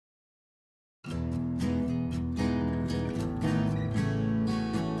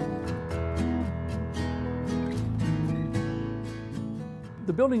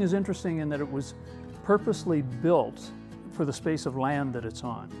The building is interesting in that it was purposely built for the space of land that it's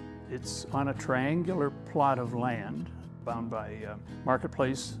on. It's on a triangular plot of land bound by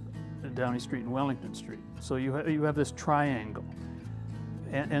Marketplace, Downey Street and Wellington Street. So you have this triangle.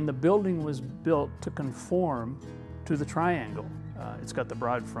 And the building was built to conform to the triangle. It's got the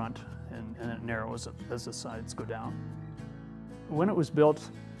broad front and it narrows as the sides go down. When it was built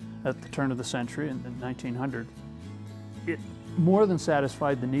at the turn of the century in 1900, it more than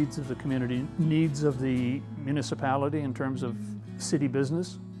satisfied the needs of the community, needs of the municipality in terms of city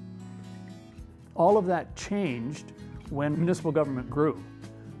business. All of that changed when municipal government grew.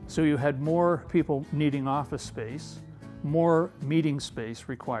 So you had more people needing office space, more meeting space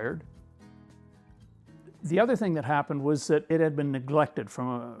required. The other thing that happened was that it had been neglected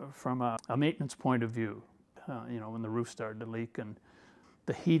from a maintenance point of view. When the roof started to leak and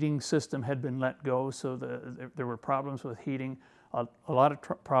the heating system had been let go, so there were problems with heating, a lot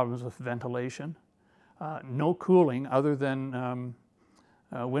of problems with ventilation, no cooling other than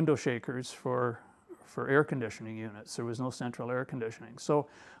window shakers for air conditioning units. There was no central air conditioning. So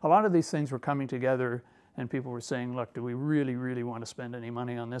a lot of these things were coming together and people were saying, look, do we really, really want to spend any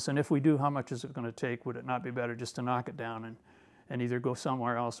money on this? And if we do, how much is it going to take? Would it not be better just to knock it down and either go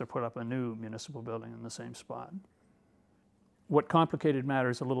somewhere else or put up a new municipal building in the same spot? What complicated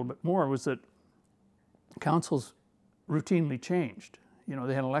matters a little bit more was that councils routinely changed. They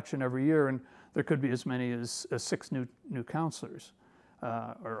had an election every year and there could be as many as 6 new councillors,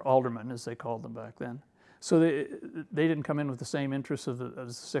 or aldermen as they called them back then. So they didn't come in with the same interests as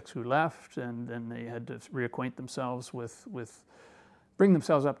the 6 who left, and then they had to reacquaint themselves bring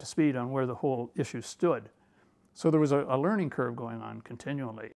themselves up to speed on where the whole issue stood. So there was a learning curve going on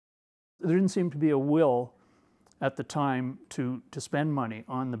continually. There didn't seem to be a will at the time to spend money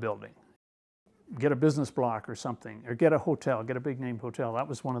on the building. Get a business block or something, or get a hotel, get a big name hotel. That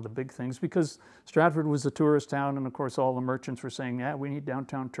was one of the big things because Stratford was a tourist town, and of course all the merchants were saying, yeah, we need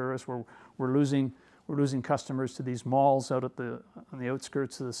downtown tourists. We're losing customers to these malls out on the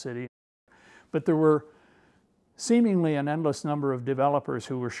outskirts of the city. But there were seemingly an endless number of developers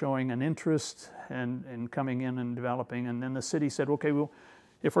who were showing an interest in coming in and developing, and then the city said, okay, well,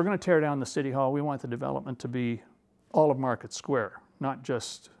 if we're going to tear down the city hall, we want the development to be all of Market Square, not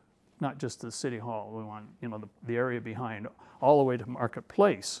just the city hall. We want the area behind all the way to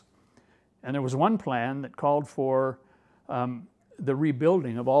Marketplace. And there was one plan that called for the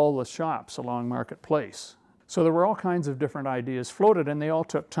rebuilding of all the shops along Marketplace. So there were all kinds of different ideas floated, and they all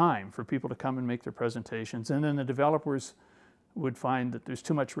took time for people to come and make their presentations. And then the developers would find that there's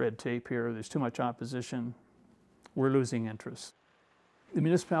too much red tape here, there's too much opposition, we're losing interest. The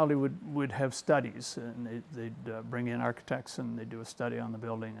municipality would have studies, and they'd bring in architects and they'd do a study on the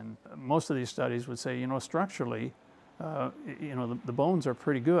building. And most of these studies would say, structurally, the bones are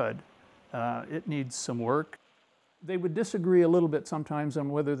pretty good. It needs some work. They would disagree a little bit sometimes on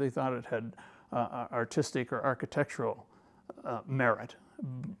whether they thought it had artistic or architectural merit.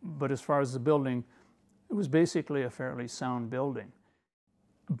 But as far as the building, it was basically a fairly sound building.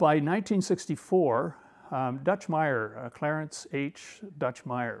 By 1964, Dutch Meyer, Clarence H. Dutch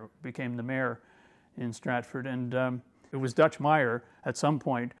Meyer, became the mayor in Stratford, and it was Dutch Meyer at some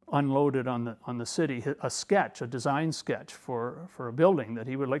point unloaded on the city a design sketch for a building that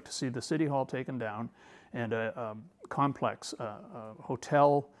he would like to see the city hall taken down and a complex, a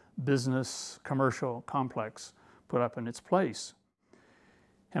hotel, business, commercial complex put up in its place.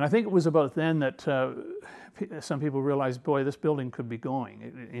 And I think it was about then that some people realized, boy, this building could be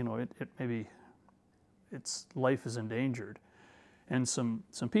going. Maybe its life is endangered. And some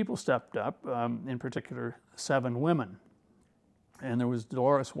people stepped up, in particular 7 women. And there was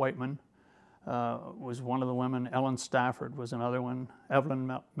Dolores Whiteman, was one of the women. Ellen Stafford was another one.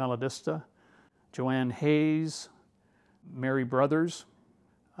 Evelyn Melodista, Joanne Hayes, Mary Brothers,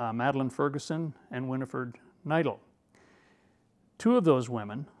 Madeline Ferguson, and Winifred Neidl. 2 of those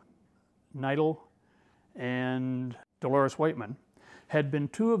women, Neidl and Dolores Whiteman, had been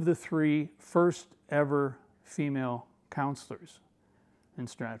 2 of the 3 first ever female councillors in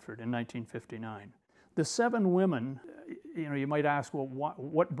Stratford in 1959. The 7 women, you might ask, well,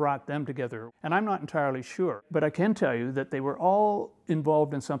 what brought them together? And I'm not entirely sure, but I can tell you that they were all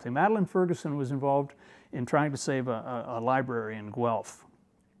involved in something. Madeline Ferguson was involved in trying to save a library in Guelph.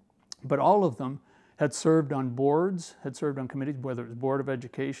 But all of them had served on boards, had served on committees, whether it was Board of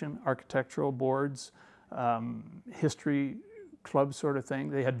Education, architectural boards, history club sort of thing.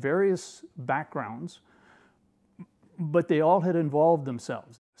 They had various backgrounds, but they all had involved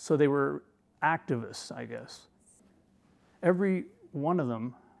themselves. So they were activists, I guess. Every one of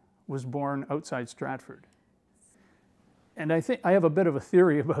them was born outside Stratford. And I think I have a bit of a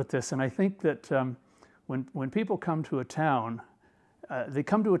theory about this, and I think that when people come to a town, they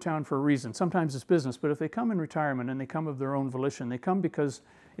come to a town for a reason. Sometimes it's business, but if they come in retirement and they come of their own volition, they come because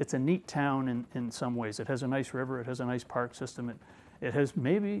it's a neat town in some ways. It has a nice river, it has a nice park system, it has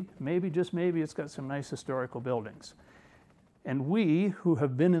maybe, just maybe, it's got some nice historical buildings. And we, who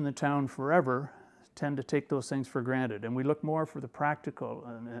have been in the town forever, tend to take those things for granted, and we look more for the practical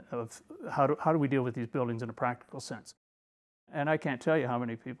of how do we deal with these buildings in a practical sense. And I can't tell you how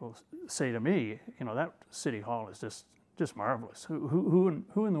many people say to me, you know, that city hall is just marvelous. Who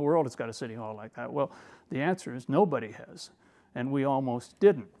in the world has got a city hall like that? Well, the answer is nobody has, and we almost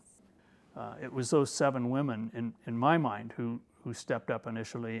didn't. It was those 7 women, in my mind, who stepped up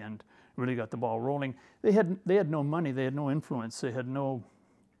initially and really got the ball rolling. They had no money, they had no influence, they had no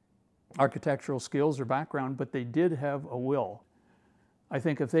architectural skills or background, but they did have a will. I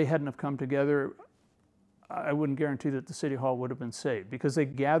think if they hadn't have come together, I wouldn't guarantee that the City Hall would have been saved, because they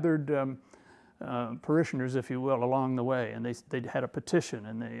gathered parishioners, if you will, along the way, and they had a petition,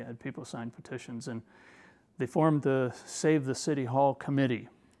 and they had people sign petitions, and they formed the Save the City Hall Committee.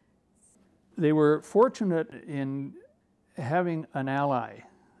 They were fortunate in having an ally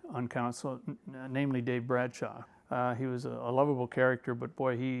on council, namely Dave Bradshaw. He was a lovable character, but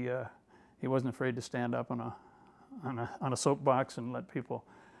boy, he wasn't afraid to stand up on a soapbox and let people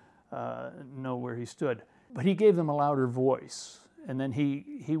know where he stood. But he gave them a louder voice, and then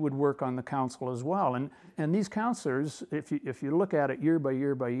he would work on the council as well. And these councilors, if you look at it year by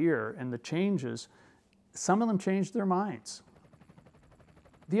year by year, and the changes, some of them changed their minds.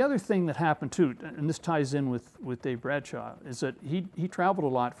 The other thing that happened too, and this ties in with Dave Bradshaw, is that he traveled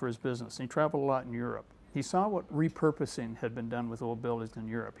a lot for his business. He traveled a lot in Europe. He saw what repurposing had been done with old buildings in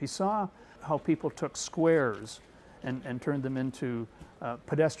Europe. He saw how people took squares and turned them into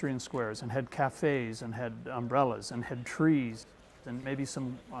pedestrian squares, and had cafes, and had umbrellas, and had trees, and maybe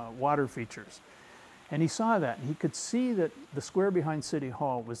some water features. And he saw that, and he could see that the square behind City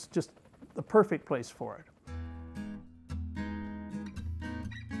Hall was just the perfect place for it.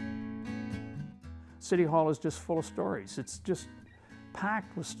 City Hall is just full of stories. It's just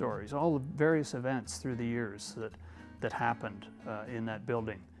packed with stories, all the various events through the years that happened in that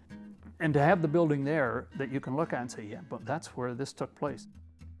building. And to have the building there that you can look at and say, yeah, but that's where this took place.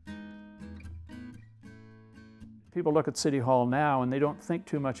 People look at City Hall now and they don't think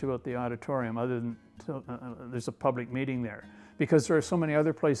too much about the auditorium, other than there's a public meeting there, because there are so many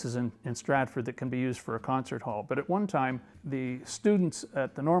other places in Stratford that can be used for a concert hall. But at one time, the students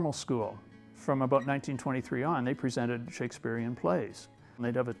at the normal school, from about 1923 on, they presented Shakespearean plays. And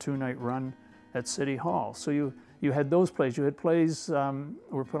they'd have a 2-night run at City Hall. So you had those plays. You had plays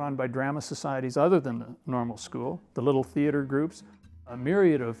were put on by drama societies other than the normal school, the little theater groups, a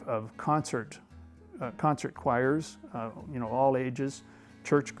myriad of concert choirs, you know, all ages,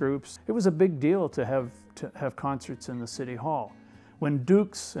 church groups. It was a big deal to have concerts in the City Hall. When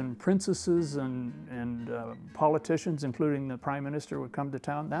dukes and princesses and politicians, including the Prime Minister, would come to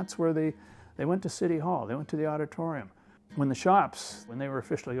town, that's where they went to City Hall, they went to the auditorium. When the shops, when they were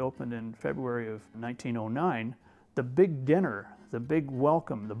officially opened in February of 1909, the big dinner, the big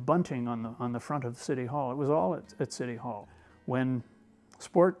welcome, the bunting on the front of City Hall, it was all at City Hall. When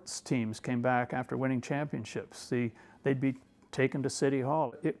sports teams came back after winning championships, they'd be taken to City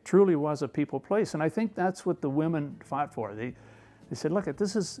Hall. It truly was a people place, and I think that's what the women fought for. They said, look,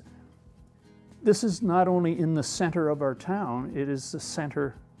 this is not only in the center of our town, it is the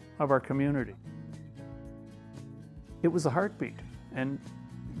center of our community. It was the heartbeat, and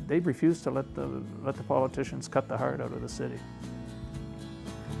they refused to let the politicians cut the heart out of the city.